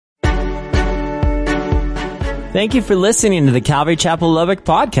Thank you for listening to the Calvary Chapel Lubbock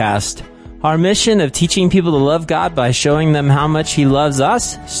podcast. Our mission of teaching people to love God by showing them how much He loves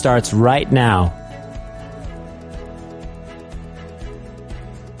us starts right now.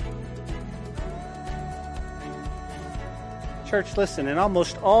 Church, listen, in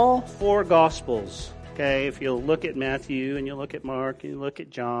almost all four Gospels, okay, if you look at Matthew and you look at Mark and you look at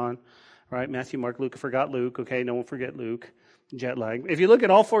John, right, Matthew, Mark, Luke, I forgot Luke, okay, no one forget Luke, jet lag. If you look at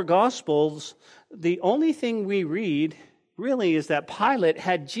all four Gospels, the only thing we read really is that Pilate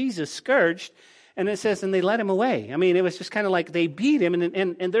had Jesus scourged, and it says, and they let him away. I mean, it was just kind of like they beat him,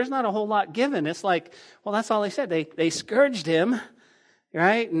 and there's not a whole lot given. It's like, well, that's all they said. They scourged him,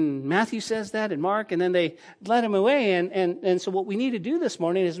 right? And Matthew says that, and Mark, and then they let him away. And so what we need to do this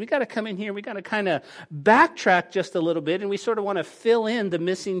morning is we got to come in here, we got to kind of backtrack just a little bit, and we sort of want to fill in the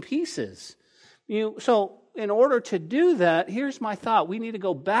missing pieces. So in order to do that, here's my thought. We need to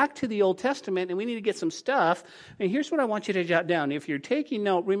go back to the Old Testament and we need to get some stuff. And here's what I want you to jot down. If you're taking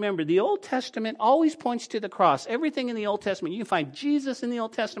note, remember, the Old Testament always points to the cross. Everything in the Old Testament, you can find Jesus in the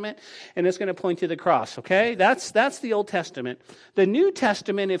Old Testament and it's going to point to the cross, okay? That's the Old Testament. The New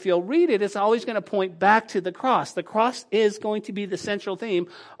Testament, if you'll read it, it's always going to point back to the cross. The cross is going to be the central theme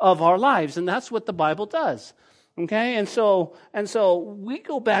of our lives, and that's what the Bible does. Okay, and so we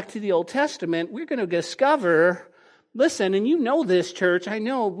go back to the Old Testament, we're going to discover, listen, and you know this, church, I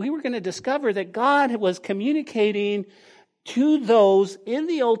know, we were going to discover that God was communicating to those in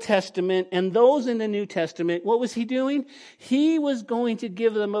the Old Testament and those in the New Testament. What was He doing? He was going to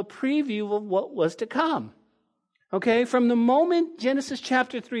give them a preview of what was to come. Okay, from the moment, Genesis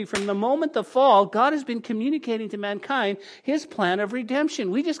chapter 3, from the moment the fall, God has been communicating to mankind His plan of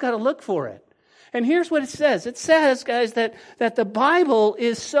redemption. We just got to look for it. And here's what it says. It says, guys, that the Bible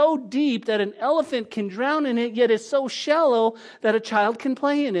is so deep that an elephant can drown in it, yet it's so shallow that a child can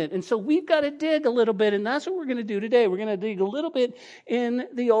play in it. And so we've got to dig a little bit, and that's what we're going to do today. We're going to dig a little bit in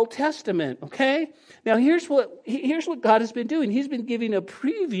the Old Testament, okay? Now, here's what God has been doing. He's been giving a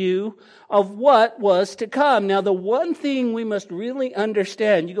preview of what was to come. Now, the one thing we must really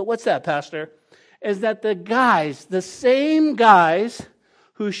understand, you go, what's that, Pastor? Is that the same guys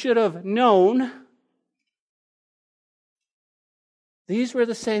who should have known, these were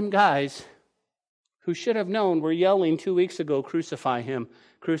the same guys who should have known were yelling 2 weeks ago, crucify Him,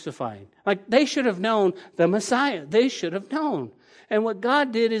 crucifying. Like they should have known the Messiah. They should have known. And what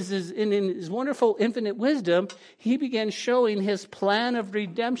God did is in His wonderful infinite wisdom, He began showing His plan of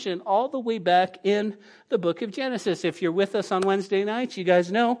redemption all the way back in the book of Genesis. If you're with us on Wednesday nights, you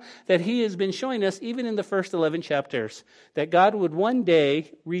guys know that He has been showing us, even in the first 11 chapters, that God would one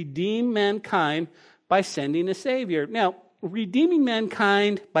day redeem mankind by sending a Savior. Now, redeeming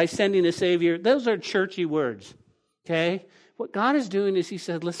mankind by sending a Savior, those are churchy words, okay? What God is doing is He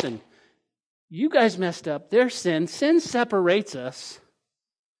said, listen, you guys messed up. Their sin separates us.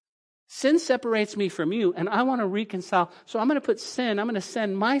 Sin separates me from you, and I want to reconcile. So I'm going to I'm going to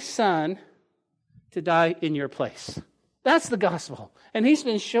send my Son to die in your place. That's the gospel. And He's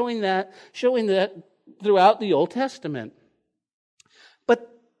been showing that throughout the Old Testament.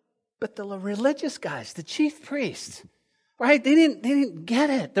 But the religious guys, the chief priests, right? They didn't get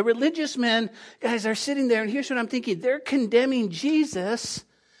it. The religious men, guys, are sitting there, and here's what I'm thinking. They're condemning Jesus,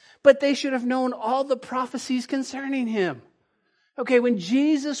 but they should have known all the prophecies concerning Him. Okay, when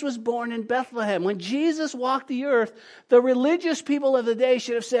Jesus was born in Bethlehem, when Jesus walked the earth, the religious people of the day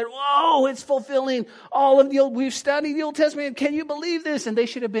should have said, whoa, it's fulfilling all of we've studied the Old Testament. Can you believe this? And they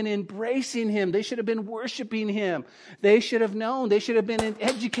should have been embracing Him. They should have been worshiping Him. They should have known. They should have been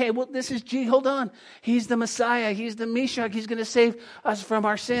educated. Well, hold on. He's the Messiah. He's the Meshach. He's going to save us from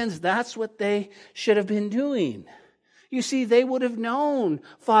our sins. That's what they should have been doing. You see, they would have known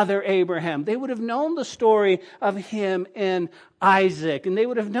Father Abraham. They would have known the story of him and Isaac. And they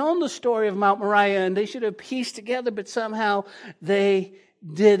would have known the story of Mount Moriah. And they should have pieced together, but somehow they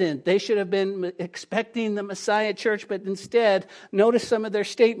didn't. They should have been expecting the Messiah, church, but instead, notice some of their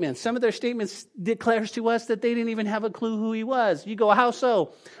statements. Some of their statements declares to us that they didn't even have a clue who He was. You go, how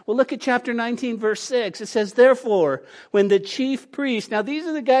so? Well, look at chapter 19, verse 6. It says, therefore, when the chief priests, now these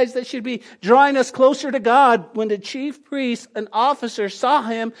are the guys that should be drawing us closer to God. When the chief priests and officers saw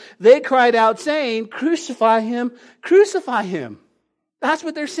Him, they cried out saying, crucify Him, crucify Him. That's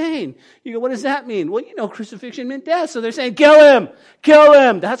what they're saying. You go, what does that mean? Well, you know, crucifixion meant death. So they're saying, kill Him, kill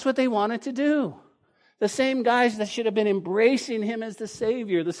Him. That's what they wanted to do. The same guys that should have been embracing Him as the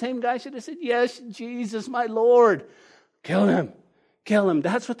Savior. The same guys should have said, yes, Jesus, my Lord. Kill Him, kill Him.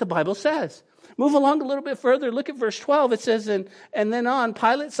 That's what the Bible says. Move along a little bit further. Look at verse 12. It says, and then on,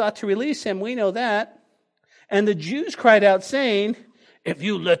 Pilate sought to release Him. We know that. And the Jews cried out saying, If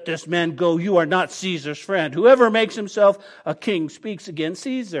you let this man go, you are not Caesar's friend. Whoever makes himself a king speaks against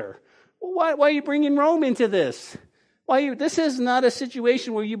Caesar. Well, why are you bringing Rome into this? This is not a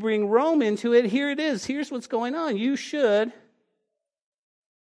situation where you bring Rome into it. Here it is. Here's what's going on. You should.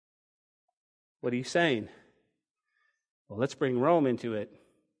 What are you saying? Well, let's bring Rome into it.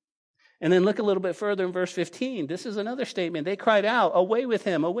 And then look a little bit further in verse 15. This is another statement. They cried out, away with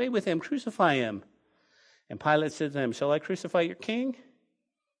him, crucify him. And Pilate said to them, shall I crucify your king?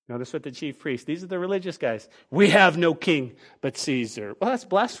 Notice what the chief priests, these are the religious guys. We have no king but Caesar. Well, that's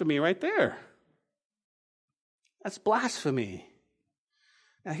blasphemy right there. That's blasphemy.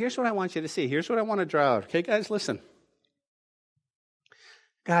 Now, here's what I want you to see. Here's what I want to draw out. Okay, guys, listen.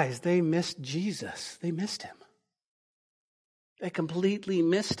 Guys, they missed Jesus. They missed him. They completely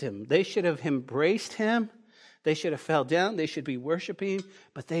missed him. They should have embraced him. They should have fell down. They should be worshiping,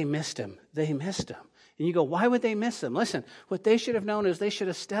 but they missed him. They missed him. And you go, why would they miss him? Listen, what they should have known is they should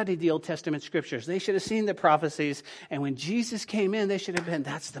have studied the Old Testament scriptures. They should have seen the prophecies. And when Jesus came in, they should have been,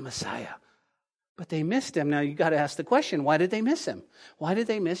 that's the Messiah. But they missed him. Now, you got to ask the question, why did they miss him? Why did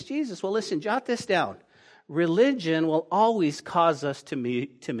they miss Jesus? Well, listen, jot this down. Religion will always cause us to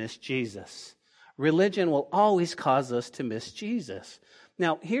miss Jesus. Religion will always cause us to miss Jesus.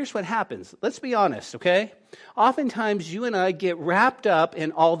 Now, here's what happens. Let's be honest, okay? Oftentimes, you and I get wrapped up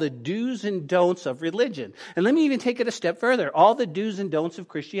in all the do's and don'ts of religion. And let me even take it a step further. All the do's and don'ts of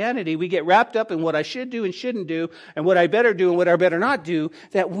Christianity. We get wrapped up in what I should do and shouldn't do, and what I better do and what I better not do,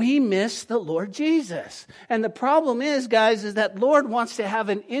 that we miss the Lord Jesus. And the problem is, guys, is that Lord wants to have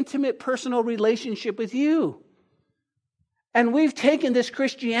an intimate, personal relationship with you. And we've taken this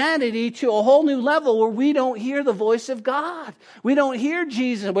Christianity to a whole new level where we don't hear the voice of God. We don't hear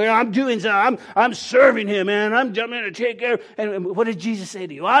Jesus. Well, I'm doing something. I'm serving him, man. I'm going to take care. And what did Jesus say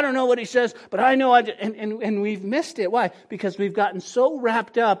to you? I don't know what he says, but I know. And we've missed it. Why? Because we've gotten so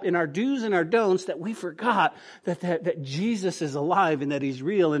wrapped up in our do's and our don'ts that we forgot that Jesus is alive and that he's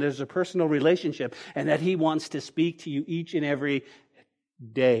real and there's a personal relationship and that he wants to speak to you each and every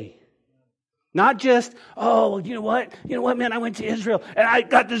day. Not just, oh, you know what, man, I went to Israel and I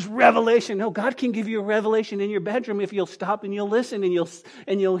got this revelation. No, God can give you a revelation in your bedroom if you'll stop and you'll listen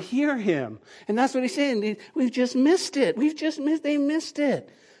and you'll hear him. And that's what he's saying. We've just missed it. They missed it.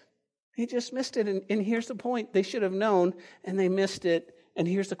 They just missed it. And here's the point. They should have known and they missed it. And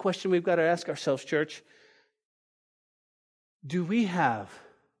here's the question we've got to ask ourselves, church. Do we have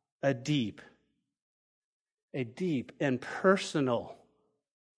a deep and personal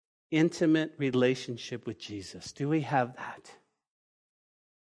intimate relationship with Jesus? Do we have that?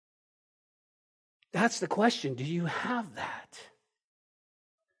 That's the question. Do you have that?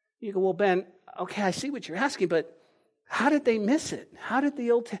 You go, well, Ben, okay, I see what you're asking, but how did they miss it?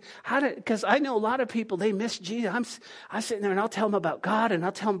 Because I know a lot of people, they miss Jesus. I'm sitting there and I'll tell them about God and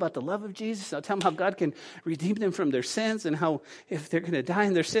I'll tell them about the love of Jesus. I'll tell them how God can redeem them from their sins and how if they're going to die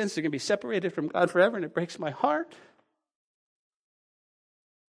in their sins, they're going to be separated from God forever, and it breaks my heart.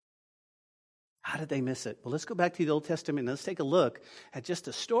 How did they miss it? Well, let's go back to the Old Testament and let's take a look at just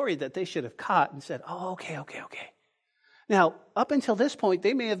a story that they should have caught and said, oh, okay. Now, up until this point,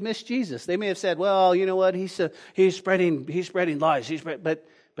 they may have missed Jesus. They may have said, well, you know what, he's spreading lies.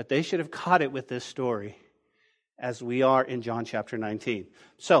 But they should have caught it with this story as we are in John chapter 19.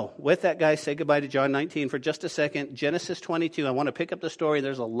 So, with that, guys, say goodbye to John 19 for just a second. Genesis 22, I want to pick up the story.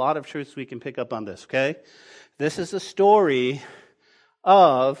 There's a lot of truths we can pick up on this, okay? This is the story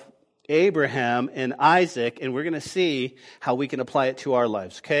of Abraham and Isaac, and we're going to see how we can apply it to our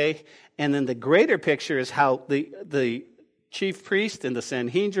lives, okay? And then the greater picture is how the chief priest and the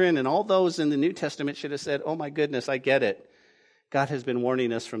Sanhedrin and all those in the New Testament should have said, oh my goodness, I get it. God has been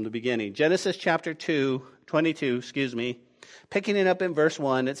warning us from the beginning. Genesis chapter 22, picking it up in verse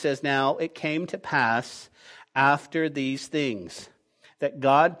 1, it says, now it came to pass after these things that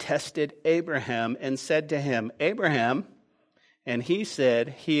God tested Abraham and said to him, Abraham, and he said,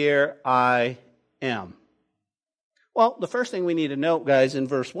 here I am. Well, the first thing we need to note, guys, in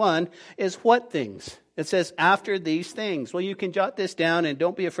verse 1 is what things? It says, after these things. Well, you can jot this down and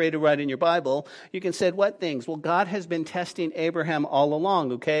don't be afraid to write in your Bible. You can say, what things? Well, God has been testing Abraham all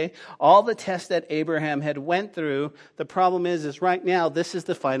along, okay? All the tests that Abraham had went through, the problem is right now, this is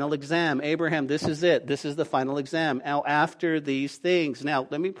the final exam. Abraham, this is it. This is the final exam. Now, after these things. Now,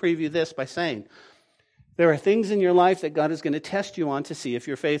 let me preview this by saying, there are things in your life that God is going to test you on to see if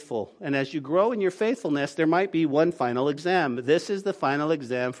you're faithful. And as you grow in your faithfulness, there might be one final exam. This is the final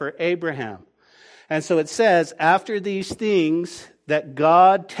exam for Abraham. And so it says, after these things that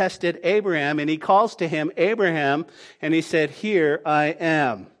God tested Abraham, and he calls to him Abraham, and he said, here I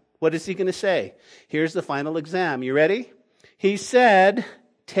am. What is he going to say? Here's the final exam. You ready? He said,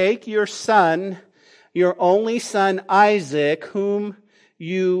 take your son, your only son Isaac, whom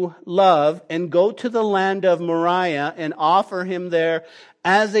you love, and go to the land of Moriah and offer him there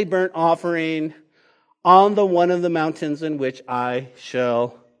as a burnt offering on the one of the mountains in which I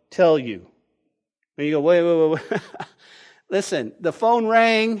shall tell you. And you go, wait. Listen, the phone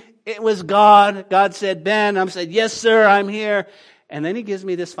rang. It was God. God said, Ben. I said, yes, sir, I'm here. And then he gives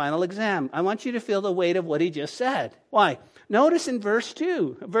me this final exam. I want you to feel the weight of what he just said. Why? Notice in verse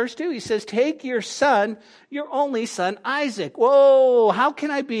 2. Verse 2, he says, take your son, your only son, Isaac. Whoa, how can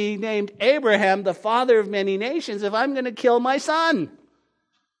I be named Abraham, the father of many nations, if I'm going to kill my son?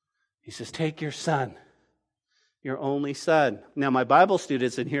 He says, take your son, your only son. Now, my Bible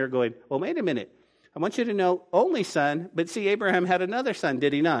students in here are going, well, wait a minute. I want you to know only son, but see, Abraham had another son,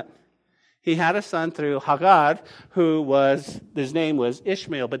 did he not? He had a son through Hagar, his name was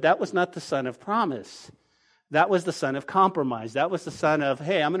Ishmael, but that was not the son of promise. That was the son of compromise. That was the son of,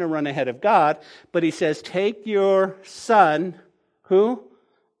 hey, I'm going to run ahead of God. But he says, take your son, who?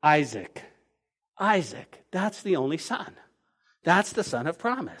 Isaac. Isaac, that's the only son. That's the son of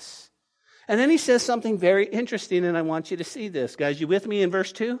promise. And then he says something very interesting, and I want you to see this. Guys, you with me in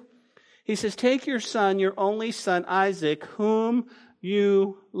verse 2? He says, take your son, your only son, Isaac, whom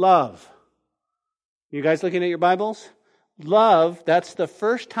you love. You guys looking at your Bibles? Love, that's the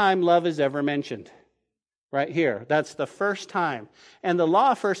first time love is ever mentioned. Right here. That's the first time. And the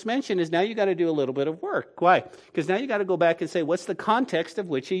law first mentioned is now you got to do a little bit of work. Why? Because now you got to go back and say, what's the context of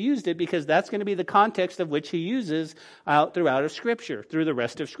which he used it? Because that's going to be the context of which he uses throughout of Scripture, through the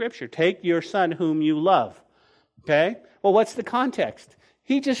rest of Scripture. Take your son whom you love. Okay? Well, what's the context?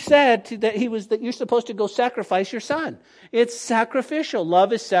 He just said that you're supposed to go sacrifice your son. It's sacrificial.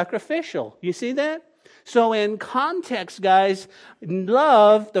 Love is sacrificial. You see that? So in context, guys,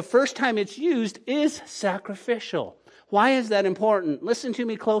 love, the first time it's used, is sacrificial. Why is that important? Listen to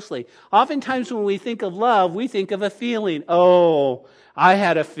me closely. Oftentimes when we think of love, we think of a feeling. Oh, I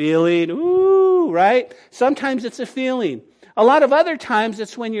had a feeling. Ooh, right? Sometimes it's a feeling. A lot of other times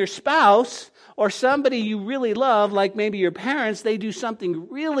it's when your spouse or somebody you really love, like maybe your parents, they do something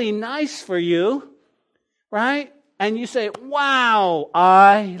really nice for you, right? And you say, wow,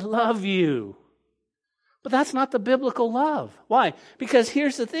 I love you. But that's not the biblical love. Why? Because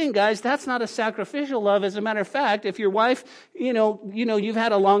here's the thing, guys. That's not a sacrificial love. As a matter of fact, if your wife, you've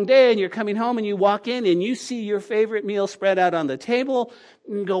had a long day and you're coming home and you walk in and you see your favorite meal spread out on the table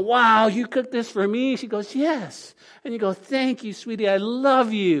and you go, wow, you cooked this for me? She goes, yes. And you go, thank you, sweetie. I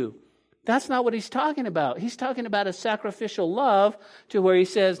love you. That's not what he's talking about. He's talking about a sacrificial love to where he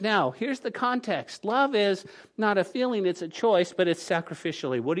says, now, here's the context. Love is not a feeling, it's a choice, but it's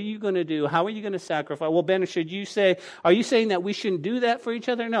sacrificially. What are you going to do? How are you going to sacrifice? Well, Ben, are you saying that we shouldn't do that for each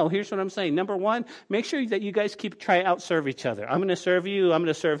other? No, here's what I'm saying. Number one, make sure that you guys try to outserve each other. I'm going to serve you, I'm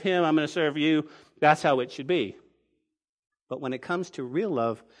going to serve him, I'm going to serve you. That's how it should be. But when it comes to real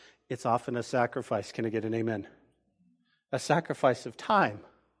love, it's often a sacrifice. Can I get an amen? A sacrifice of time.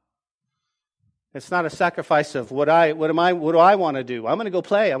 It's not a sacrifice of what do I want to do? I'm going to go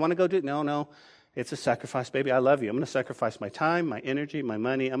play. I want to go do it. No. It's a sacrifice, baby. I love you. I'm going to sacrifice my time, my energy, my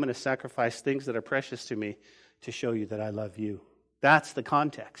money. I'm going to sacrifice things that are precious to me to show you that I love you. That's the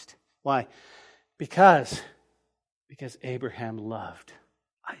context. Why? Because Abraham loved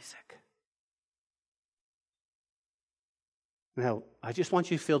Isaac. Now, I just want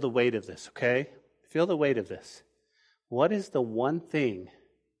you to feel the weight of this, okay? Feel the weight of this. What is the one thing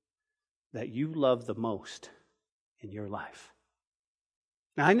that you love the most in your life?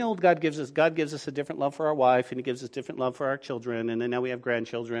 Now, I know God gives us a different love for our wife, and He gives us different love for our children, and then now we have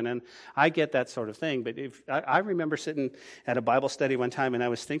grandchildren, and I get that sort of thing. But I remember sitting at a Bible study one time, and I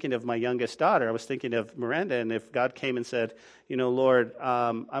was thinking of my youngest daughter. I was thinking of Miranda, and if God came and said, Lord,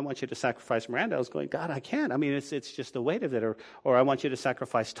 I want you to sacrifice Miranda, I was going, God, I can't. I mean, it's just the weight of it, or I want you to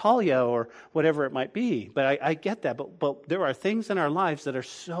sacrifice Talia, or whatever it might be. But I get that. But there are things in our lives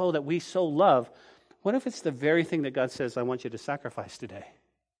that we so love. What if it's the very thing that God says, I want you to sacrifice today?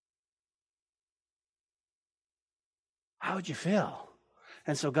 How would you feel?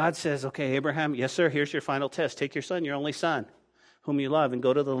 And so God says, okay, Abraham, yes, sir, here's your final test. Take your son, your only son, whom you love, and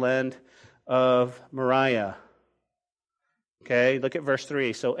go to the land of Moriah. Okay, look at verse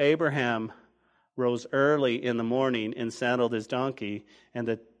 3. So Abraham rose early in the morning and saddled his donkey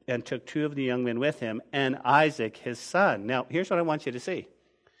and took two of the young men with him and Isaac, his son. Now, here's what I want you to see.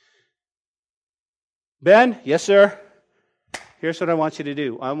 Ben, yes, sir. Here's what I want you to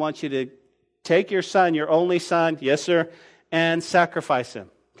do. I want you to take your son, your only son, yes, sir, and sacrifice him,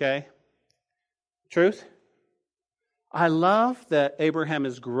 okay? Truth? I love that Abraham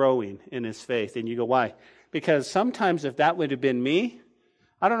is growing in his faith. And you go, why? Because sometimes if that would have been me,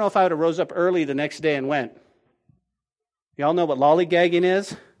 I don't know if I would have rose up early the next day and went. Y'all know what lollygagging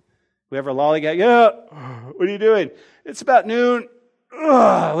is? We ever lollygag? Yeah. What are you doing? It's about noon.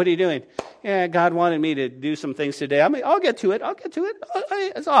 Ugh, what are you doing? Yeah, God wanted me to do some things today. I'll get to it.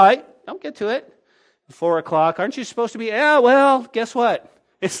 It's all right. I'll get to it. 4 o'clock. Aren't you supposed to be? Yeah, well, guess what?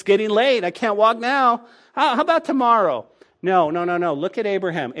 It's getting late. I can't walk now. How about tomorrow? No. Look at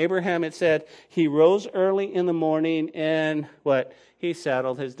Abraham. Abraham, it said, he rose early in the morning and what? He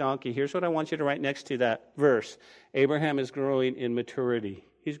saddled his donkey. Here's what I want you to write next to that verse. Abraham is growing in maturity.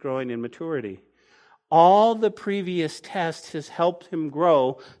 He's growing in maturity. All the previous tests has helped him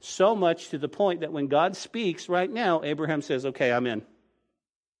grow so much to the point that when God speaks right now, Abraham says, okay, I'm in.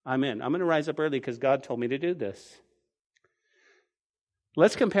 I'm going to rise up early because God told me to do this.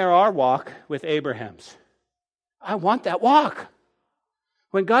 Let's compare our walk with Abraham's. I want that walk.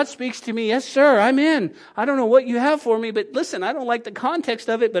 When God speaks to me, yes, sir, I'm in. I don't know what you have for me, but listen, I don't like the context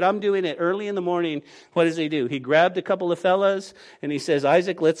of it, but I'm doing it early in the morning. What does he do? He grabbed a couple of fellas and he says,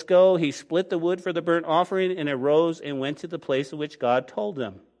 Isaac, let's go. He split the wood for the burnt offering and arose and went to the place of which God told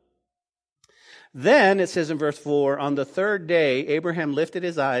him. Then, it says in verse 4, on the third day, Abraham lifted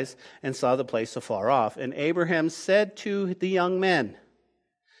his eyes and saw the place afar off. And Abraham said to the young men,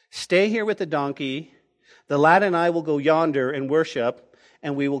 stay here with the donkey. The lad and I will go yonder and worship,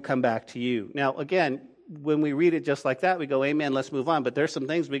 and we will come back to you. Now, again, when we read it just like that, we go, amen, let's move on. But there's some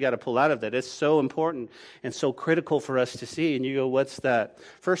things we got to pull out of that. It's so important and so critical for us to see. And you go, what's that?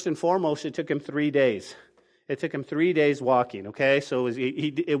 First and foremost, it took him 3 days. It took him 3 days walking, okay? So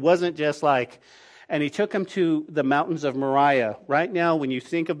it wasn't just like, and he took him to the mountains of Moriah. Right now, when you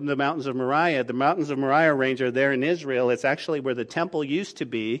think of the mountains of Moriah range are there in Israel. It's actually where the temple used to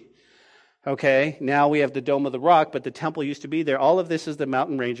be. Okay, now we have the Dome of the Rock, but the temple used to be there. All of this is the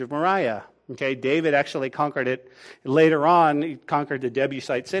mountain range of Moriah. Okay, David actually conquered it. Later on, he conquered the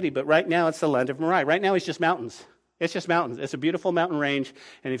Jebusite city, but right now it's the land of Moriah. Right now it's just mountains. It's just mountains. It's a beautiful mountain range,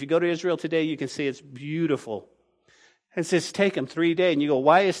 and if you go to Israel today, you can see it's beautiful. It says take him 3 days, and you go,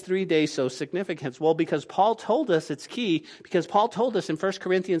 why is 3 days so significant? Well, because Paul told us it's key, because Paul told us in 1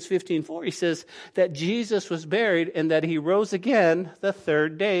 Corinthians 15:4, he says that Jesus was buried and that he rose again the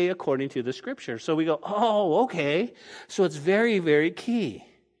third day according to the Scripture. So we go, oh, okay. So it's very, very key.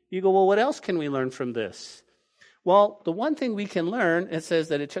 You go, well, what else can we learn from this? Well, the one thing we can learn, it says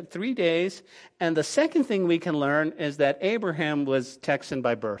that it took 3 days, and the second thing we can learn is that Abraham was Texan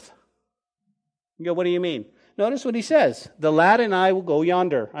by birth. You go, what do you mean? Notice what he says. The lad and I will go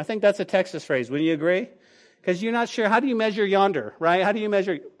yonder. I think that's a Texas phrase. Wouldn't you agree? Because you're not sure. How do you measure yonder, right? How do you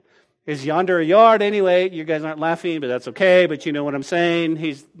measure? Is yonder a yard? Anyway, you guys aren't laughing, but that's okay. But you know what I'm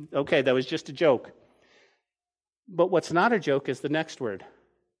saying. Okay, that was just a joke. But what's not a joke is the next word.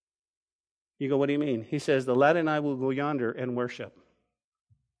 You go, what do you mean? He says, the lad and I will go yonder and worship.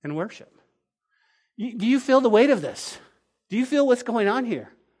 And worship. Do you feel the weight of this? Do you feel what's going on here?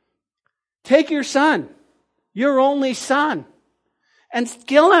 Take your son. Your only son, and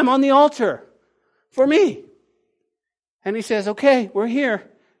kill him on the altar for me. And he says, okay, we're here.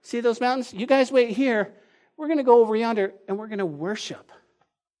 See those mountains? You guys wait here. We're going to go over yonder and we're going to worship.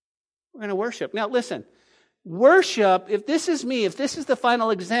 We're going to worship. Now listen, worship, if this is the final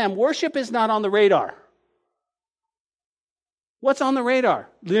exam, worship is not on the radar. What's on the radar?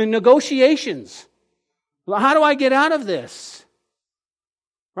 The negotiations. Well, how do I get out of this?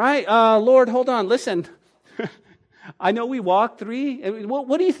 Right? Lord, hold on. Listen. I know we walked 3.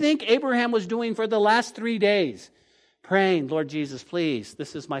 What do you think Abraham was doing for the last 3 days? Praying, Lord Jesus, please,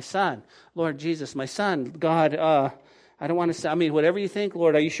 this is my son. Lord Jesus, my son. God, I don't want to say, whatever you think,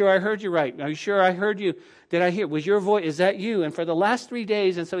 Lord, are you sure I heard you right? Are you sure I heard you? Did I hear? Was your voice, is that you? And for the last 3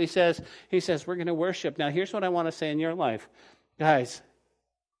 days, and so he says, we're going to worship. Now, here's what I want to say in your life. Guys,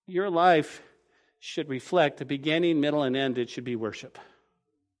 your life should reflect the beginning, middle, and end. It should be worship.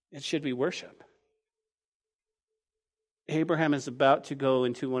 It should be worship. Abraham is about to go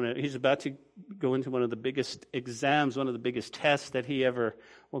into one of the biggest exams, one of the biggest tests that he ever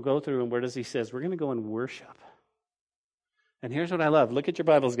will go through. And where does he says, we're going to go and worship. And here's what I love. Look at your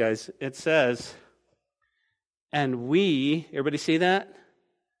Bibles, guys. It says, and we, everybody see that?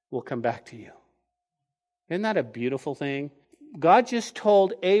 Will come back to you. Isn't that a beautiful thing? God just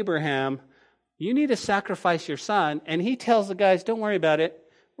told Abraham, you need to sacrifice your son. And he tells the guys, don't worry about it.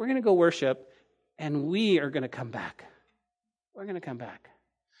 We're going to go worship. And we are going to come back. We're going to come back.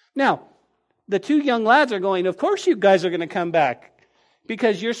 Now, the 2 young lads are going, of course you guys are going to come back.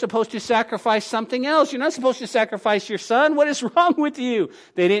 because you're supposed to sacrifice something else. You're not supposed to sacrifice your son. What is wrong with you?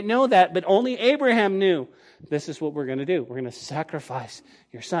 They didn't know that, but only Abraham knew. This is what we're going to do. We're going to sacrifice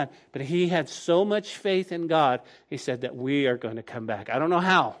your son. But he had so much faith in God, he said that we are going to come back. I don't know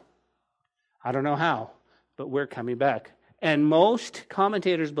how. But we're coming back. And most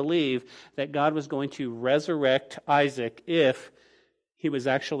commentators believe that God was going to resurrect Isaac if he was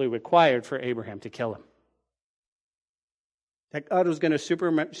actually required for Abraham to kill him. That God was going to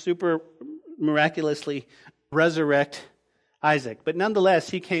super miraculously resurrect Isaac. But nonetheless,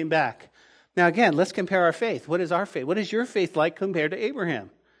 he came back. Now again, let's compare our faith. What is our faith? What is your faith like compared to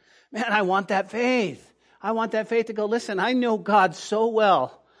Abraham? Man, I want that faith. I want that faith to go, listen, I know God so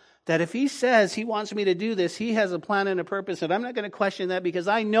well that if he says he wants me to do this, he has a plan and a purpose, and I'm not going to question that because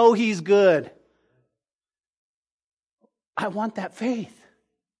I know he's good. I want that faith.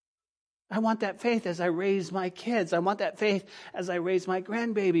 I want that faith as I raise my kids. I want that faith as I raise my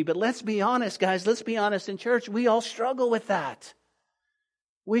grandbaby. But let's be honest, guys. Let's be honest. In church, we all struggle with that.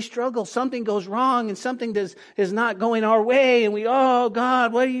 We struggle. Something goes wrong and something is not going our way. And we, oh,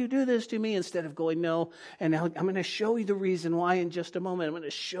 God, why do you do this to me? Instead of going, no. And now I'm going to show you the reason why in just a moment. I'm going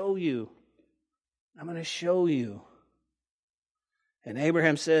to show you. And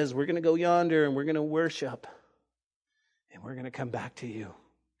Abraham says, we're going to go yonder and we're going to worship. And we're going to come back to you.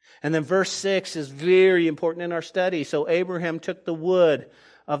 And then verse 6 is very important in our study. So Abraham took the wood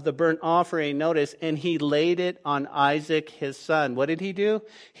of the burnt offering, notice, and he laid it on Isaac, his son. What did he do?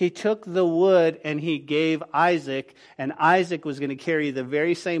 He took the wood and he gave Isaac, and Isaac was going to carry the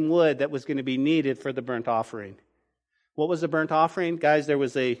very same wood that was going to be needed for the burnt offering. What was the burnt offering? Guys, there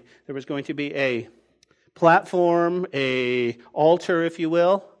was going to be a platform, a altar, if you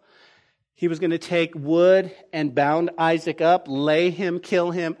will. He was going to take wood and bound Isaac up, lay him,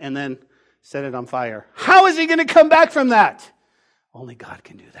 kill him, and then set it on fire. How is he going to come back from that? Only God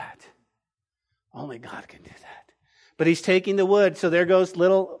can do that. Only God can do that. But he's taking the wood, so there goes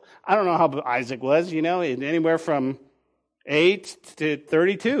little, I don't know how Isaac was, anywhere from 8 to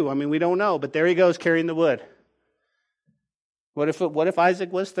 32. I mean, we don't know, but there he goes carrying the wood. What if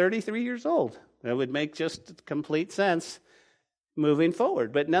Isaac was 33 years old? That would make just complete sense moving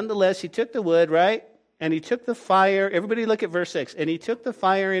forward. But nonetheless, he took the wood, right? And he took the fire. Everybody look at verse 6. And he took the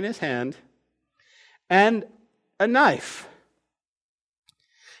fire in his hand and a knife.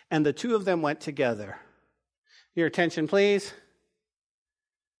 And the two of them went together. Your attention, please.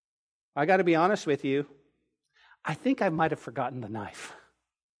 I got to be honest with you. I think I might have forgotten the knife.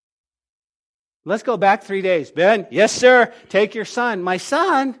 Let's go back 3 days. Ben, yes, sir. Take your son. My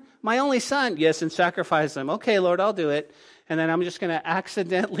son? My only son. Yes, and sacrifice him. Okay, Lord, I'll do it. And then I'm just going to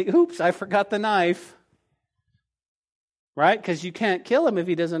accidentally, oops, I forgot the knife. Right? Because you can't kill him if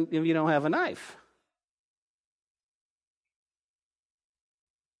you don't have a knife.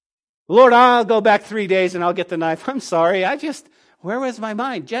 Lord, I'll go back 3 days and I'll get the knife. I'm sorry. Where was my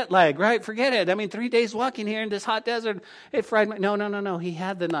mind? Jet lag, right? Forget it. I mean, 3 days walking here in this hot desert, it fried my... No. He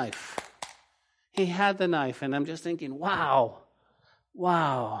had the knife. He had the knife. And I'm just thinking, wow.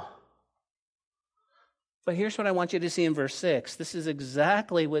 But here's what I want you to see in verse 6. This is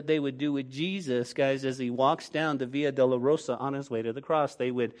exactly what they would do with Jesus, guys, as he walks down the Via Dolorosa on his way to the cross. They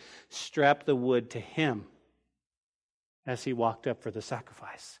would strap the wood to him as he walked up for the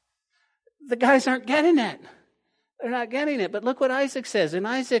sacrifice. The guys aren't getting it. They're not getting it. But look what Isaac says. And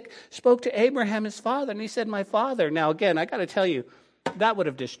Isaac spoke to Abraham, his father, and he said, my father. Now, again, I got to tell you, that would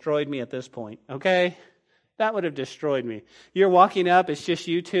have destroyed me at this point, okay? That would have destroyed me. You're walking up, it's just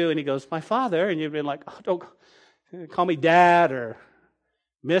you two, and he goes, my father. And you've been like, oh, don't call me dad or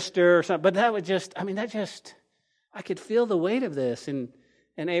mister or something. But that would I could feel the weight of this. And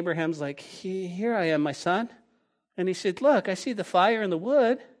Abraham's like, here I am, my son. And he said, look, I see the fire and the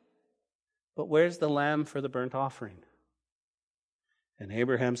wood. But where's the lamb for the burnt offering? And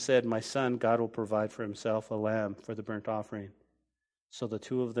Abraham said, my son, God will provide for himself a lamb for the burnt offering. So the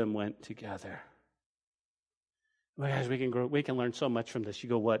two of them went together. Well, guys, we can learn so much from this. You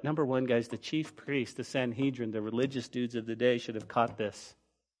go, what? Number one, guys, the chief priest, the Sanhedrin, the religious dudes of the day should have caught this.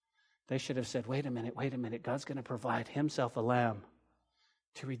 They should have said, wait a minute. God's going to provide himself a lamb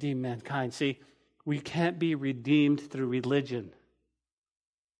to redeem mankind. See, we can't be redeemed through religion.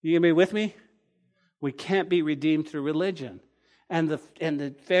 You gonna be with me? We can't be redeemed through religion. And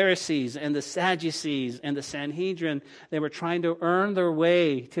the Pharisees and the Sadducees and the Sanhedrin, they were trying to earn their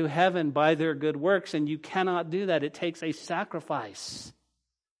way to heaven by their good works, and you cannot do that. It takes a sacrifice.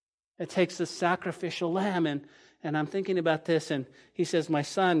 It takes the sacrificial lamb. And I'm thinking about this, and he says, my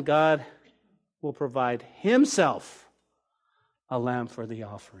son, God will provide himself a lamb for the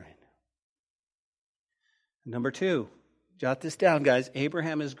offering. Number two, Jot this down, guys.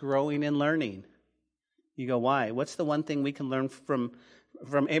 Abraham is growing and learning. You go, why? What's the one thing we can learn from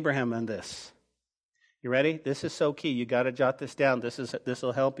Abraham on this? You ready? This is so key. You got to jot this down. This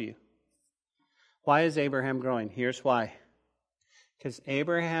will help you. Why is Abraham growing? Here's why. Because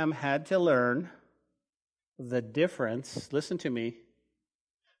Abraham had to learn the difference, listen to me,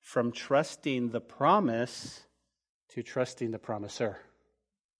 from trusting the promise to trusting the promiser.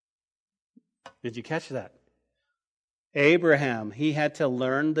 Did you catch that? Abraham, he had to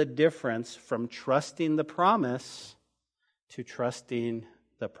learn the difference from trusting the promise to trusting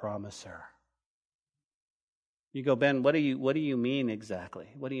the promiser. You go, Ben, what do you mean exactly?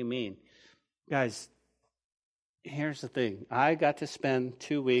 What do you mean? Guys, here's the thing. I got to spend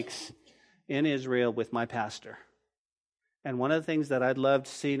 2 weeks in Israel with my pastor. And one of the things that I loved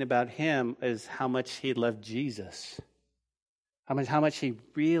seeing about him is how much he loved Jesus. How much he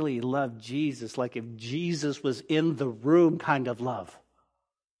really loved Jesus, like if Jesus was in the room kind of love.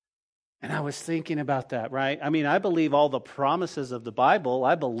 And I was thinking about that, right? I mean, I believe all the promises of the Bible.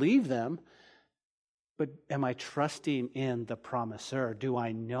 I believe them. But am I trusting in the promiser? Do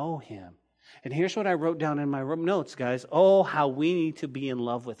I know him? And here's what I wrote down in my notes, guys. Oh, how we need to be in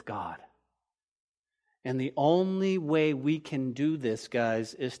love with God. And the only way we can do this,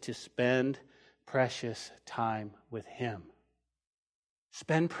 guys, is to spend precious time with him.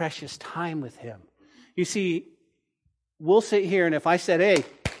 Spend precious time with him. You see, we'll sit here, and if I said, hey,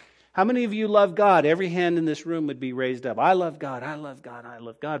 how many of you love God? Every hand in this room would be raised up. I love God, I love God, I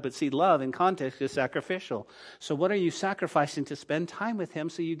love God. But see, love in context is sacrificial. So what are you sacrificing to spend time with him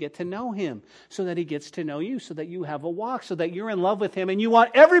so you get to know him, so that he gets to know you, so that you have a walk, so that you're in love with him, and you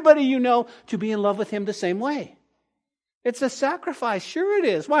want everybody you know to be in love with him the same way? It's a sacrifice. Sure it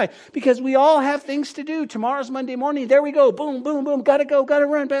is. Why? Because we all have things to do. Tomorrow's Monday morning. There we go. Boom, boom, boom. Gotta go. Gotta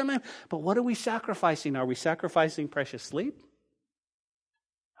run. Bam, bam. But what are we sacrificing? Are we sacrificing precious sleep?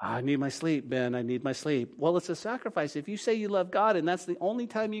 I need my sleep, Ben. I need my sleep. Well, it's a sacrifice. If you say you love God and that's the only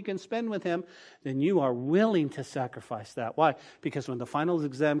time you can spend with him, then you are willing to sacrifice that. Why? Because when the final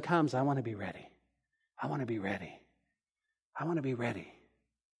exam comes, I want to be ready. I want to be ready. I want to be ready.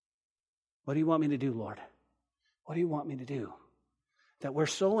 What do you want me to do, Lord? What do you want me to do? That we're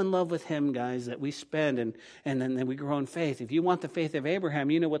so in love with him, guys, that we spend and then we grow in faith. If you want the faith of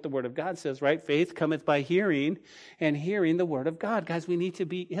Abraham, you know what the Word of God says, right? Faith cometh by hearing, and hearing the Word of God. Guys, we need to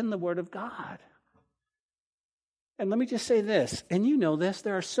be in the Word of God. And let me just say this, and you know this,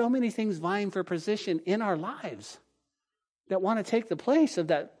 there are so many things vying for position in our lives that want to take the place of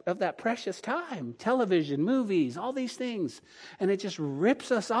that precious time. Television, movies, all these things. And it just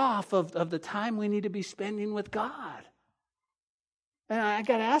rips us off of the time we need to be spending with God. And I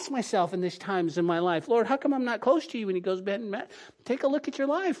got to ask myself in these times in my life, Lord, how come I'm not close to you? And he goes, Ben, take a look at your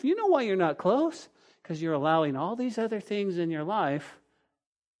life. You know why you're not close. Because you're allowing all these other things in your life,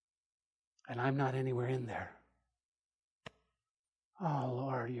 and I'm not anywhere in there. Oh,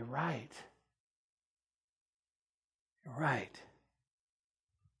 Lord, you're right. You're right.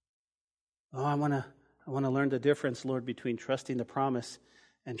 Oh, I want to learn the difference, Lord, between trusting the promise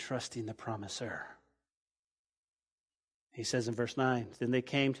and trusting the promiser. He says in verse 9, then they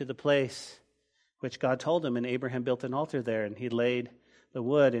came to the place which God told him, and Abraham built an altar there, and he laid the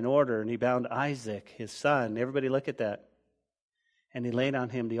wood in order, and he bound Isaac, his son. Everybody look at that. And he laid on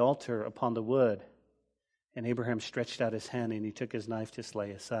him the altar upon the wood, and Abraham stretched out his hand, and he took his knife to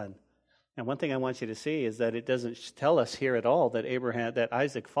slay his son. And one thing I want you to see is that it doesn't tell us here at all that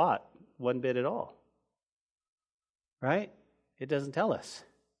Isaac fought one bit at all. Right? It doesn't tell us.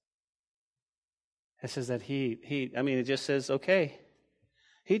 It says that it just says, okay.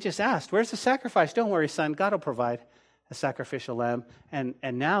 He just asked, where's the sacrifice? Don't worry, son. God will provide a sacrificial lamb. And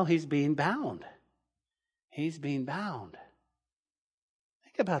now he's being bound. He's being bound.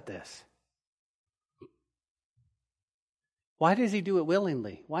 Think about this. Why does he do it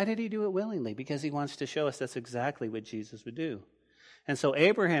willingly? Why did he do it willingly? Because he wants to show us that's exactly what Jesus would do. And so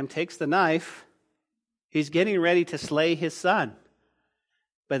Abraham takes the knife. He's getting ready to slay his son.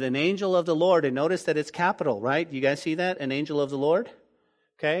 But an angel of the Lord, and notice that it's capital, right? You guys see that? An angel of the Lord?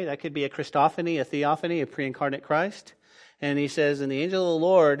 Okay, that could be a Christophany, a theophany, a pre-incarnate Christ. And he says, and the angel of the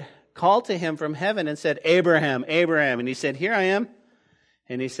Lord called to him from heaven and said, Abraham, Abraham. And he said, here I am.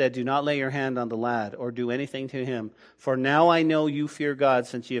 And he said, do not lay your hand on the lad or do anything to him. For now I know you fear God,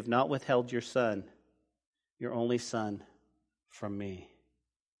 since you have not withheld your son, your only son, from me.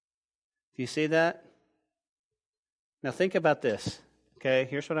 Do you see that? Now think about this. Okay,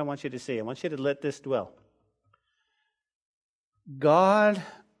 here's what I want you to see. I want you to let this dwell. God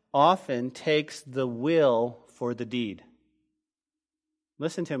often takes the will for the deed.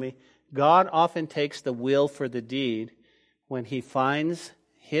 Listen to me. God often takes the will for the deed when he finds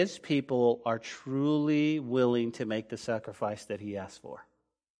his people are truly willing to make the sacrifice that he asked for.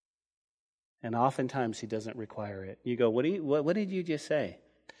 And oftentimes he doesn't require it. You go, what did you just say?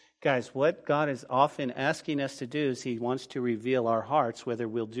 Guys, what God is often asking us to do is he wants to reveal our hearts whether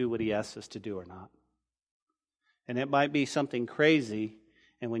we'll do what he asks us to do or not. And it might be something crazy.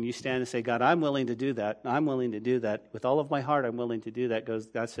 And when you stand and say, God, I'm willing to do that. I'm willing to do that. With all of my heart, I'm willing to do that.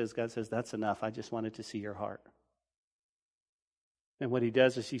 God says, that's enough. I just wanted to see your heart. And what he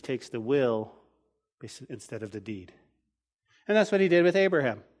does is he takes the will instead of the deed. And that's what he did with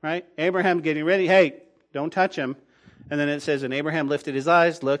Abraham, right? Abraham getting ready. Hey, don't touch him. And then it says, and Abraham lifted his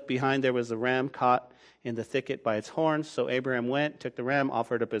eyes, looked, behind there was a ram caught in the thicket by its horns. So Abraham went, took the ram,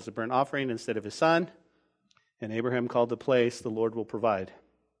 offered up as a burnt offering instead of his son. And Abraham called the place, the Lord will provide.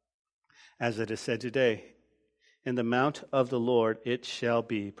 As it is said today, in the mount of the Lord it shall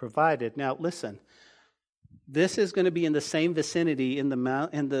be provided. Now listen, this is going to be in the same vicinity in the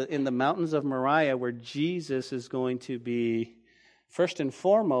mountains of Moriah where Jesus is going to be, first and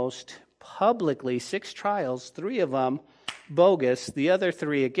foremost, publicly 6 trials, 3 of them bogus, the other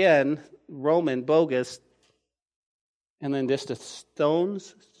 3 again Roman bogus, and then just a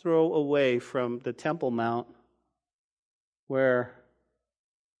stone's throw away from the Temple Mount where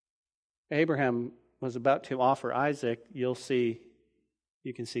Abraham was about to offer Isaac. You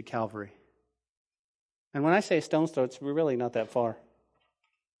can see Calvary. And when I say stone's throw, it's really not that far.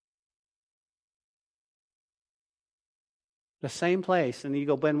 The same place. And you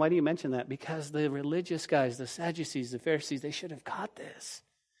go, Ben, why do you mention that? Because the religious guys, the Sadducees, the Pharisees, they should have caught this.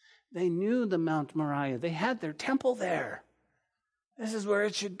 They knew the Mount Moriah. They had their temple there. This is where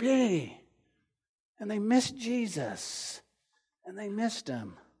it should be. And they missed Jesus. And they missed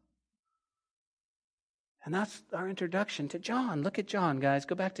him. And that's our introduction to John. Look at John, guys.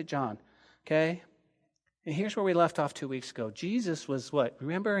 Go back to John. Okay? And here's where we left off 2 weeks ago. Jesus was what?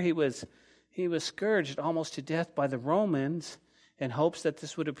 Remember, he was scourged almost to death by the Romans in hopes that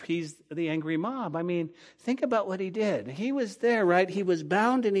this would appease the angry mob. I mean, think about what he did. He was there, right? He was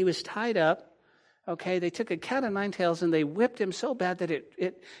bound and he was tied up. Okay, they took a cat of 9 tails and they whipped him so bad that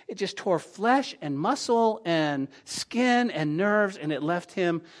it just tore flesh and muscle and skin and nerves, and it left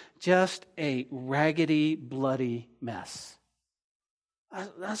him just a raggedy, bloody mess.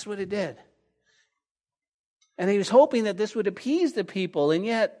 That's what it did. And he was hoping that this would appease the people, and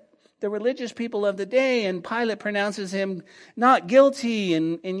yet the religious people of the day, and Pilate pronounces him not guilty,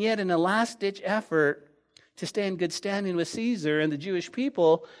 and yet in a last-ditch effort to stay in good standing with Caesar and the Jewish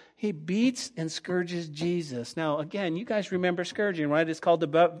people, he beats and scourges Jesus. Now, again, you guys remember scourging, right? It's called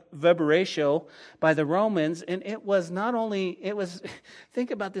the veberatio by the Romans. And it was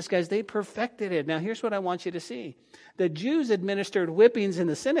think about this, guys, they perfected it. Now, here's what I want you to see. The Jews administered whippings in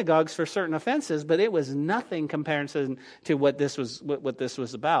the synagogues for certain offenses, but it was nothing comparison to what this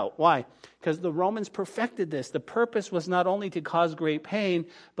was about. Why? Because the Romans perfected this. The purpose was not only to cause great pain,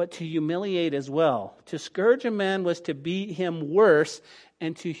 but to humiliate as well. To scourge a man was to beat him worse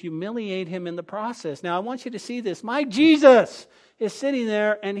and to humiliate him in the process. Now, I want you to see this. My Jesus is sitting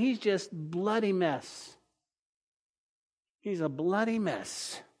there, and he's just bloody mess. He's a bloody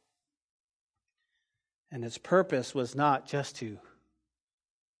mess. And his purpose was not just to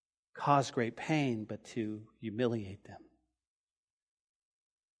cause great pain, but to humiliate them.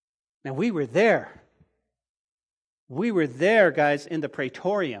 Now, we were there. We were there, guys, in the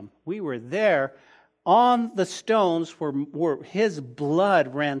praetorium. We were there on the stones where his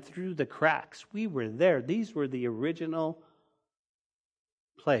blood ran through the cracks. We were there. These were the original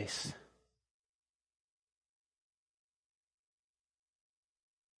place.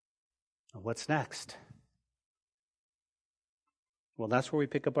 What's next? Well, that's where we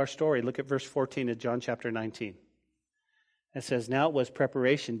pick up our story. Look at verse 14 of John chapter 19. It says, now it was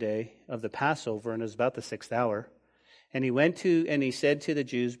preparation day of the Passover, and it was about the 6th hour. And he went to, and he said to the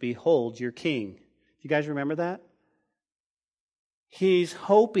Jews, behold your king. You guys remember that? He's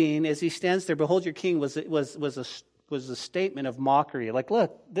hoping as he stands there, behold your king was a statement of mockery. Like,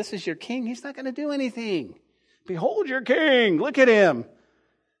 look, this is your king. He's not going to do anything. Behold your king. Look at him.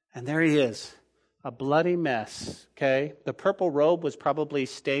 And there he is, a bloody mess. Okay? The purple robe was probably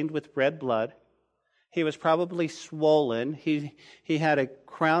stained with red blood. He was probably swollen. He had a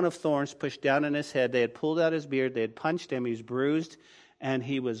crown of thorns pushed down on his head. They had pulled out his beard. They had punched him. He was bruised. And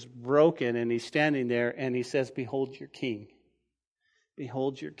he was broken, and he's standing there, and he says, behold your king.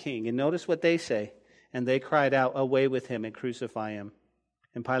 Behold your king. And notice what they say. And they cried out, away with him, and crucify him.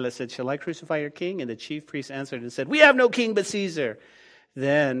 And Pilate said, shall I crucify your king? And the chief priests answered and said, we have no king but Caesar.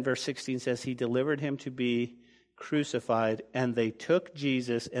 Then, verse 16 says, he delivered him to be crucified, and they took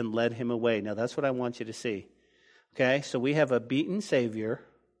Jesus and led him away. Now, that's what I want you to see. Okay, so we have a beaten Savior,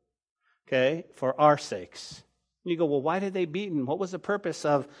 okay, for our sakes. And you go, well, why did they beat him? What was the purpose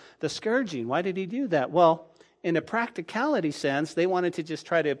of the scourging? Why did he do that? Well, in a practicality sense, they wanted to just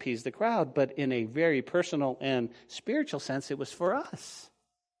try to appease the crowd, but in a very personal and spiritual sense, it was for us.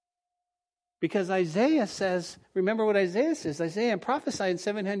 Because Isaiah says, remember what Isaiah says. Isaiah prophesied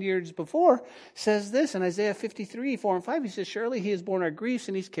 700 years before, says this in Isaiah 53, 4 and 5. He says, surely he has borne our griefs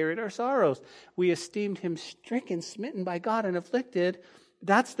and he's carried our sorrows. We esteemed him stricken, smitten by God, and afflicted.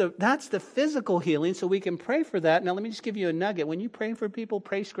 That's the physical healing, so we can pray for that. Now let me just give you a nugget. When you pray for people,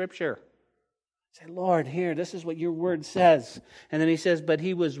 pray Scripture. Say, Lord, here, this is what your word says. And then he says, but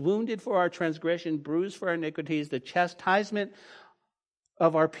he was wounded for our transgression, bruised for our iniquities. The chastisement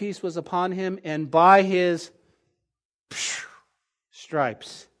of our peace was upon him, and by his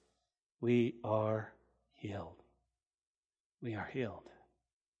stripes we are healed. We are healed.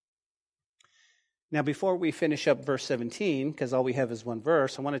 Now, before we finish up verse 17, because all we have is one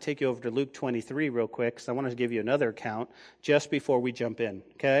verse, I want to take you over to Luke 23 real quick, because I want to give you another account just before we jump in,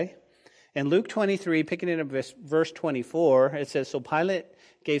 okay? In Luke 23, picking it up verse 24, it says, so Pilate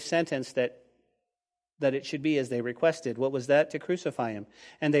gave sentence that it should be as they requested. What was that? To crucify him.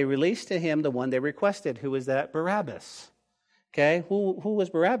 And they released to him the one they requested. Who was that? Barabbas. Okay, who was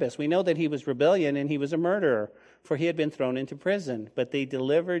Barabbas? We know that he was rebellion and he was a murderer, for he had been thrown into prison. But they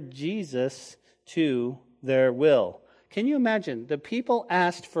delivered Jesus to their will. Can you imagine? The people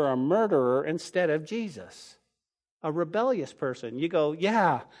asked for a murderer instead of Jesus. A rebellious person. You go,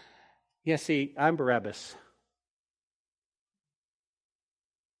 yeah, see, I'm Barabbas.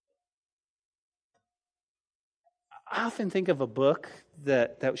 I often think of a book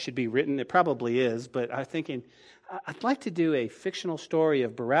that should be written. It probably is, but I'm thinking, I'd like to do a fictional story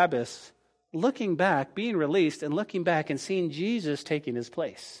of Barabbas looking back, being released, and looking back and seeing Jesus taking his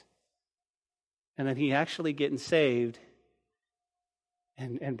place. And then he actually getting saved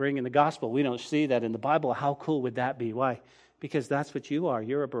and bringing the gospel. We don't see that in the Bible. How cool would that be? Why? Because that's what you are.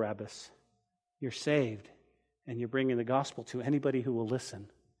 You're a Barabbas. You're saved, and you're bringing the gospel to anybody who will listen.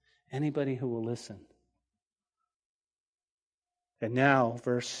 Anybody who will listen. And now,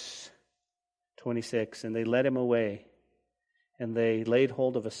 verse 26, and they led him away, and they laid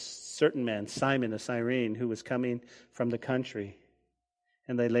hold of a certain man, Simon of Cyrene, who was coming from the country.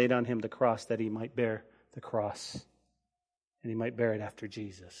 And they laid on him the cross that he might bear the cross, and he might bear it after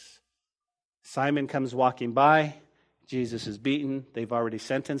Jesus. Simon comes walking by. Jesus is beaten. They've already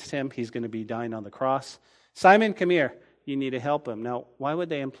sentenced him. He's going to be dying on the cross. Simon, come here. You need to help him. Now, why would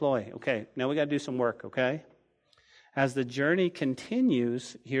they employ? Okay, now we got to do some work, okay? As the journey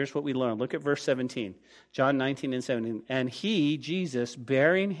continues, here's what we learn. Look at verse 17. John 19 and 17. And he, Jesus,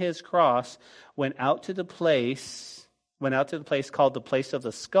 bearing his cross, went out to the place called the place of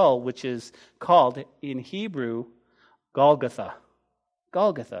the skull, which is called in Hebrew Golgotha.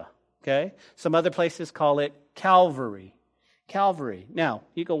 Golgotha, okay? Some other places call it Calvary. Calvary. Now,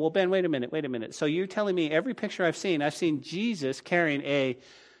 you go, well, Ben, wait a minute. So you're telling me every picture I've seen Jesus carrying a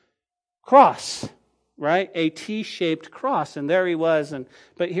cross, right? A T-shaped cross. And there he was.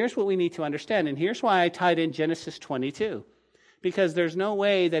 But here's what we need to understand. And here's why I tied in Genesis 22. Because there's no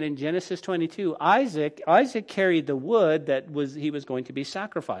way that in Genesis 22, Isaac carried the wood he was going to be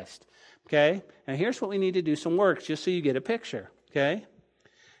sacrificed. Okay? And here's what we need to do some work just so you get a picture. Okay?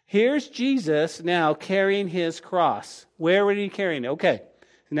 Here's Jesus now carrying his cross. Where would he carry it? Okay.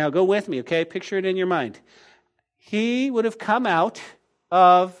 Now go with me, okay? Picture it in your mind. He would have come out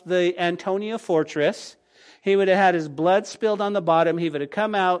of the Antonia fortress. He would have had his blood spilled on the bottom. He would have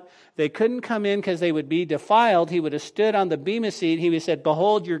come out. They couldn't come in because they would be defiled. He would have stood on the bema seat. He would have said,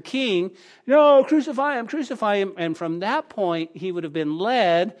 behold your king. No, crucify him, crucify him. And from that point, he would have been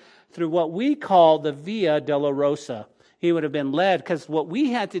led through what we call the Via Dolorosa. He would have been led, because what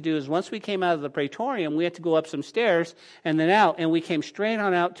we had to do is once we came out of the praetorium, we had to go up some stairs and then out, and we came straight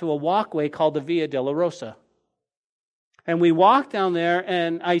on out to a walkway called the Via Dolorosa. And we walked down there,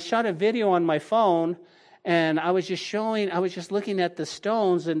 and I shot a video on my phone, and I was just looking at the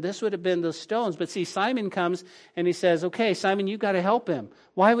stones, and this would have been the stones. But see, Simon comes, and he says, okay, Simon, you got to help him.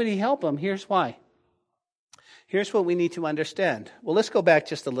 Why would he help him? Here's why. Here's what we need to understand. Well, let's go back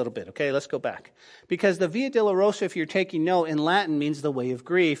just a little bit, okay? Let's go back. Because the Via Dolorosa, if you're taking note, in Latin means the way of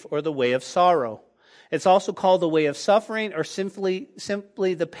grief or the way of sorrow. It's also called the way of suffering or simply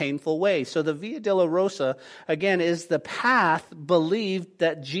the painful way. So the Via Dolorosa, again, is the path believed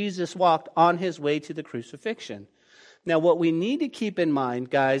that Jesus walked on his way to the crucifixion. Now, what we need to keep in mind,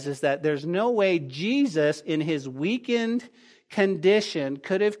 guys, is that there's no way Jesus, in his weakened condition,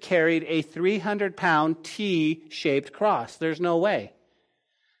 could have carried a 300-pound T-shaped cross. There's no way.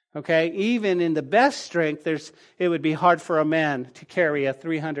 Okay, even in the best strength, it would be hard for a man to carry a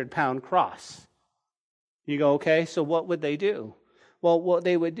 300-pound cross. You go, okay, so what would they do? Well, what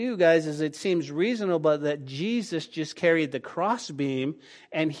they would do, guys, is it seems reasonable that Jesus just carried the crossbeam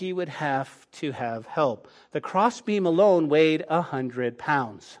and he would have to have help. The crossbeam alone weighed 100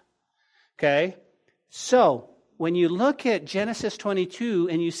 pounds. Okay, so when you look at Genesis 22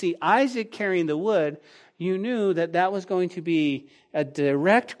 and you see Isaac carrying the wood, you knew that that was going to be a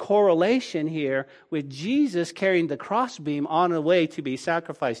direct correlation here with Jesus carrying the crossbeam on the way to be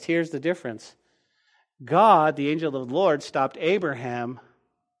sacrificed. Here's the difference. God, the angel of the Lord, stopped Abraham.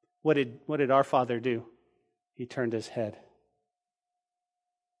 What did our Father do? He turned his head.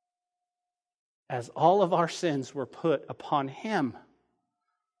 As all of our sins were put upon him,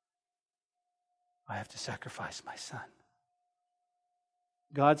 I have to sacrifice my son.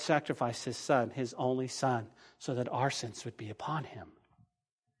 God sacrificed his son, his only son, so that our sins would be upon him.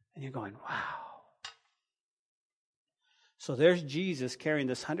 And you're going, wow. So there's Jesus carrying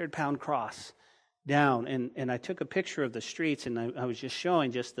this 100-pound cross down. And I took a picture of the streets, and I was just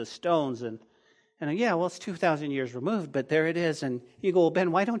showing just the stones. And yeah, well, it's 2,000 years removed, but there it is. And you go, well,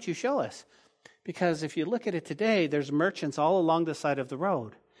 Ben, why don't you show us? Because if you look at it today, there's merchants all along the side of the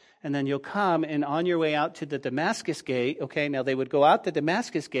road. And then you'll come, and on your way out to the Damascus gate, okay, now they would go out the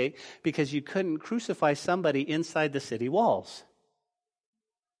Damascus gate because you couldn't crucify somebody inside the city walls.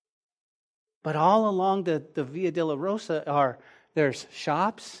 But all along the Via Dolorosa there's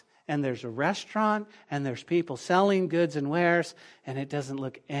shops, and there's a restaurant, and there's people selling goods and wares, and it doesn't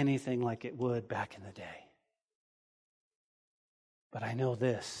look anything like it would back in the day. But I know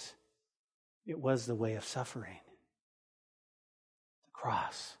this, it was the way of suffering. The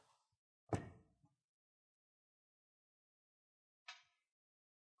cross.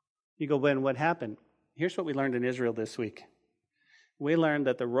 You go, Ben, what happened? Here's what we learned in Israel this week. We learned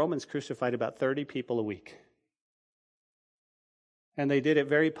that the Romans crucified about 30 people a week. And they did it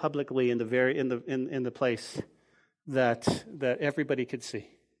very publicly in the place that everybody could see.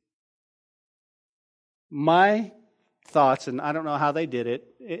 My thoughts, and I don't know how they did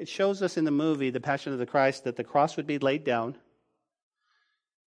it, it shows us in the movie, The Passion of the Christ, that the cross would be laid down.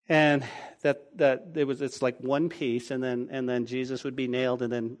 And that it's like one piece, and then Jesus would be nailed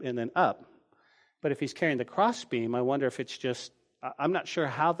and then up. But if he's carrying the crossbeam, I wonder if it's just, I'm not sure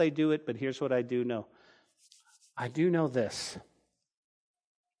how they do it, but here's what I do know. I do know this.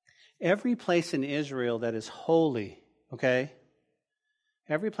 Every place in Israel that is holy, okay?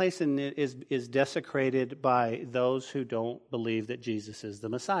 Every place in it is desecrated by those who don't believe that Jesus is the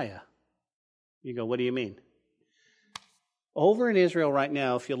Messiah. You go, what do you mean? Over in Israel right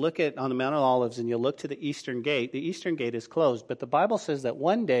now, if you look on the Mount of Olives and you look to the eastern gate is closed. But the Bible says that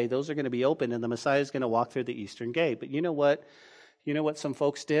one day those are going to be open and the Messiah is going to walk through the eastern gate. But you know what? You know what some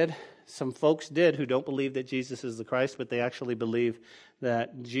folks did? Some folks did who don't believe that Jesus is the Christ, but they actually believe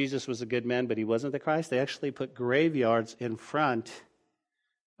that Jesus was a good man, but he wasn't the Christ. They actually put graveyards in front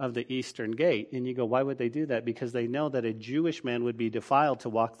of the eastern gate. And you go, why would they do that? Because they know that a Jewish man would be defiled to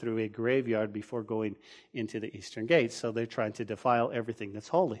walk through a graveyard before going into the eastern gate. So they're trying to defile everything that's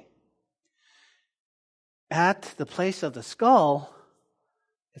holy. At the place of the skull,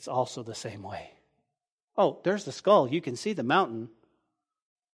 it's also the same way. Oh, there's the skull. You can see the mountain,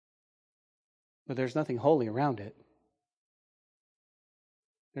 but there's nothing holy around it.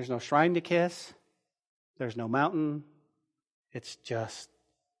 There's no shrine to kiss. There's no mountain. It's just.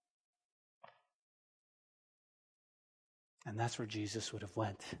 And that's where Jesus would have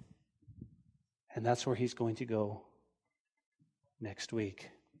went. And that's where he's going to go next week.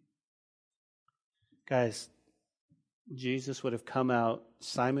 Guys, Jesus would have come out.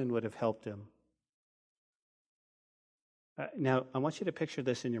 Simon would have helped him. Now, I want you to picture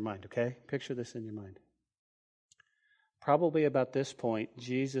this in your mind, okay? Picture this in your mind. Probably about this point,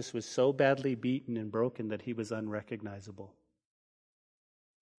 Jesus was so badly beaten and broken that he was unrecognizable.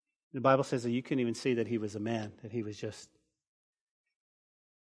 The Bible says that you couldn't even see that he was a man, that he was just...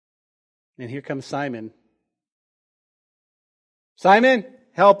 And here comes Simon. Simon,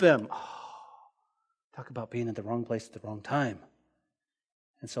 help him. Oh, talk about being at the wrong place at the wrong time.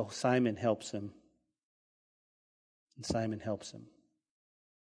 And so Simon helps him. And Simon helps him.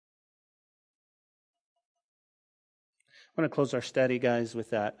 I want to close our study, guys, with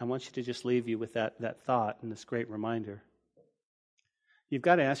that. I want you to just leave you with that thought and this great reminder. You've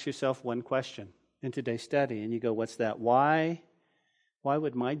got to ask yourself one question in today's study, and you go, what's that? Why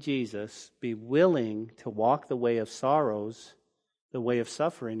would my Jesus be willing to walk the way of sorrows, the way of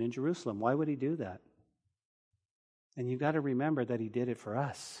suffering in Jerusalem? Why would he do that? And you've got to remember that he did it for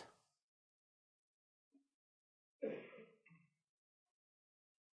us.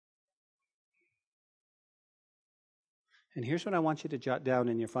 And here's what I want you to jot down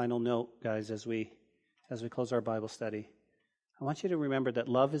in your final note, guys, as we close our Bible study. I want you to remember that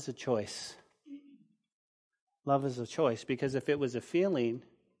love is a choice. Love is a choice, because if it was a feeling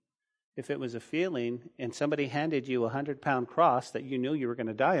and somebody handed you a 100-pound cross that you knew you were going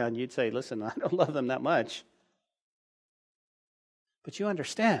to die on, you'd say, listen, I don't love them that much. But you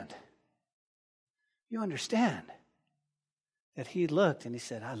understand. You understand that he looked and he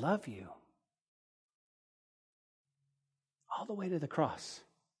said, I love you. All the way to the cross.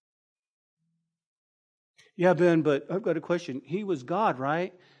 Yeah, Ben, but I've got a question. He was God,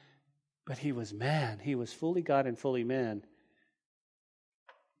 right? But he was man. He was fully God and fully man.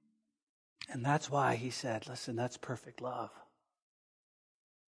 And that's why he said, listen, that's perfect love.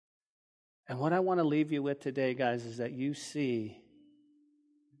 And what I want to leave you with today, guys, is that you see,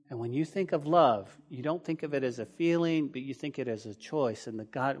 and when you think of love, you don't think of it as a feeling, but you think it as a choice. And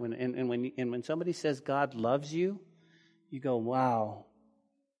when somebody says God loves you, you go, wow,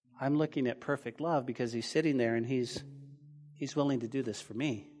 I'm looking at perfect love because he's sitting there and he's willing to do this for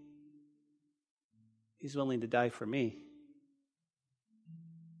me. He's willing to die for me.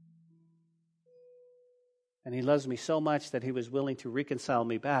 And he loves me so much that he was willing to reconcile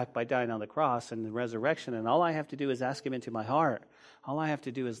me back by dying on the cross and the resurrection. And all I have to do is ask him into my heart. All I have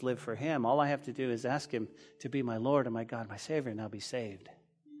to do is live for him. All I have to do is ask him to be my Lord and my God, my Savior, and I'll be saved.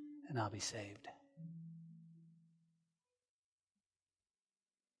 And I'll be saved.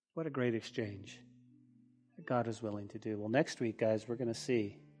 What a great exchange that God is willing to do. Well, next week, guys, we're going to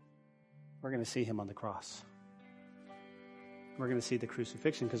see him on the cross. We're going to see the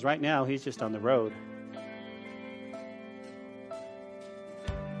crucifixion, because right now he's just on the road.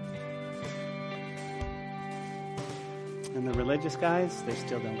 And the religious guys, they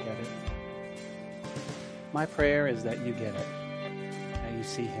still don't get it. My prayer is that you get it, that you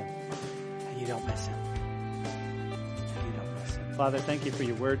see him, and you don't miss him. Father, thank you for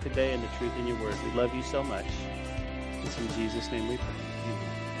your word today and the truth in your word. We love you so much. It's in Jesus' name we pray. Amen.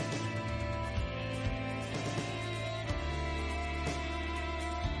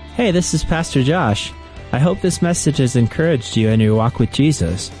 Hey, this is Pastor Josh. I hope this message has encouraged you in your walk with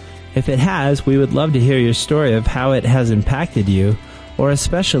Jesus. If it has, we would love to hear your story of how it has impacted you, or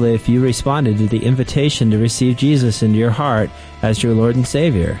especially if you responded to the invitation to receive Jesus into your heart as your Lord and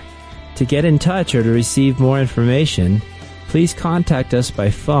Savior. To get in touch or to receive more information, please contact us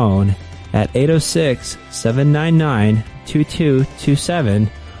by phone at 806-799-2227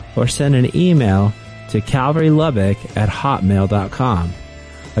 or send an email to calvarylubbock@hotmail.com.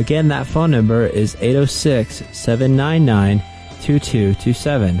 Again, that phone number is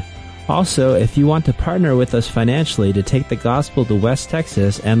 806-799-2227. Also, if you want to partner with us financially to take the gospel to West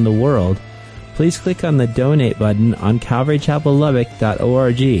Texas and the world, please click on the donate button on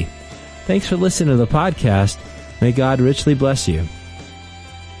calvarychapellubbock.org. Thanks for listening to the podcast. May God richly bless you.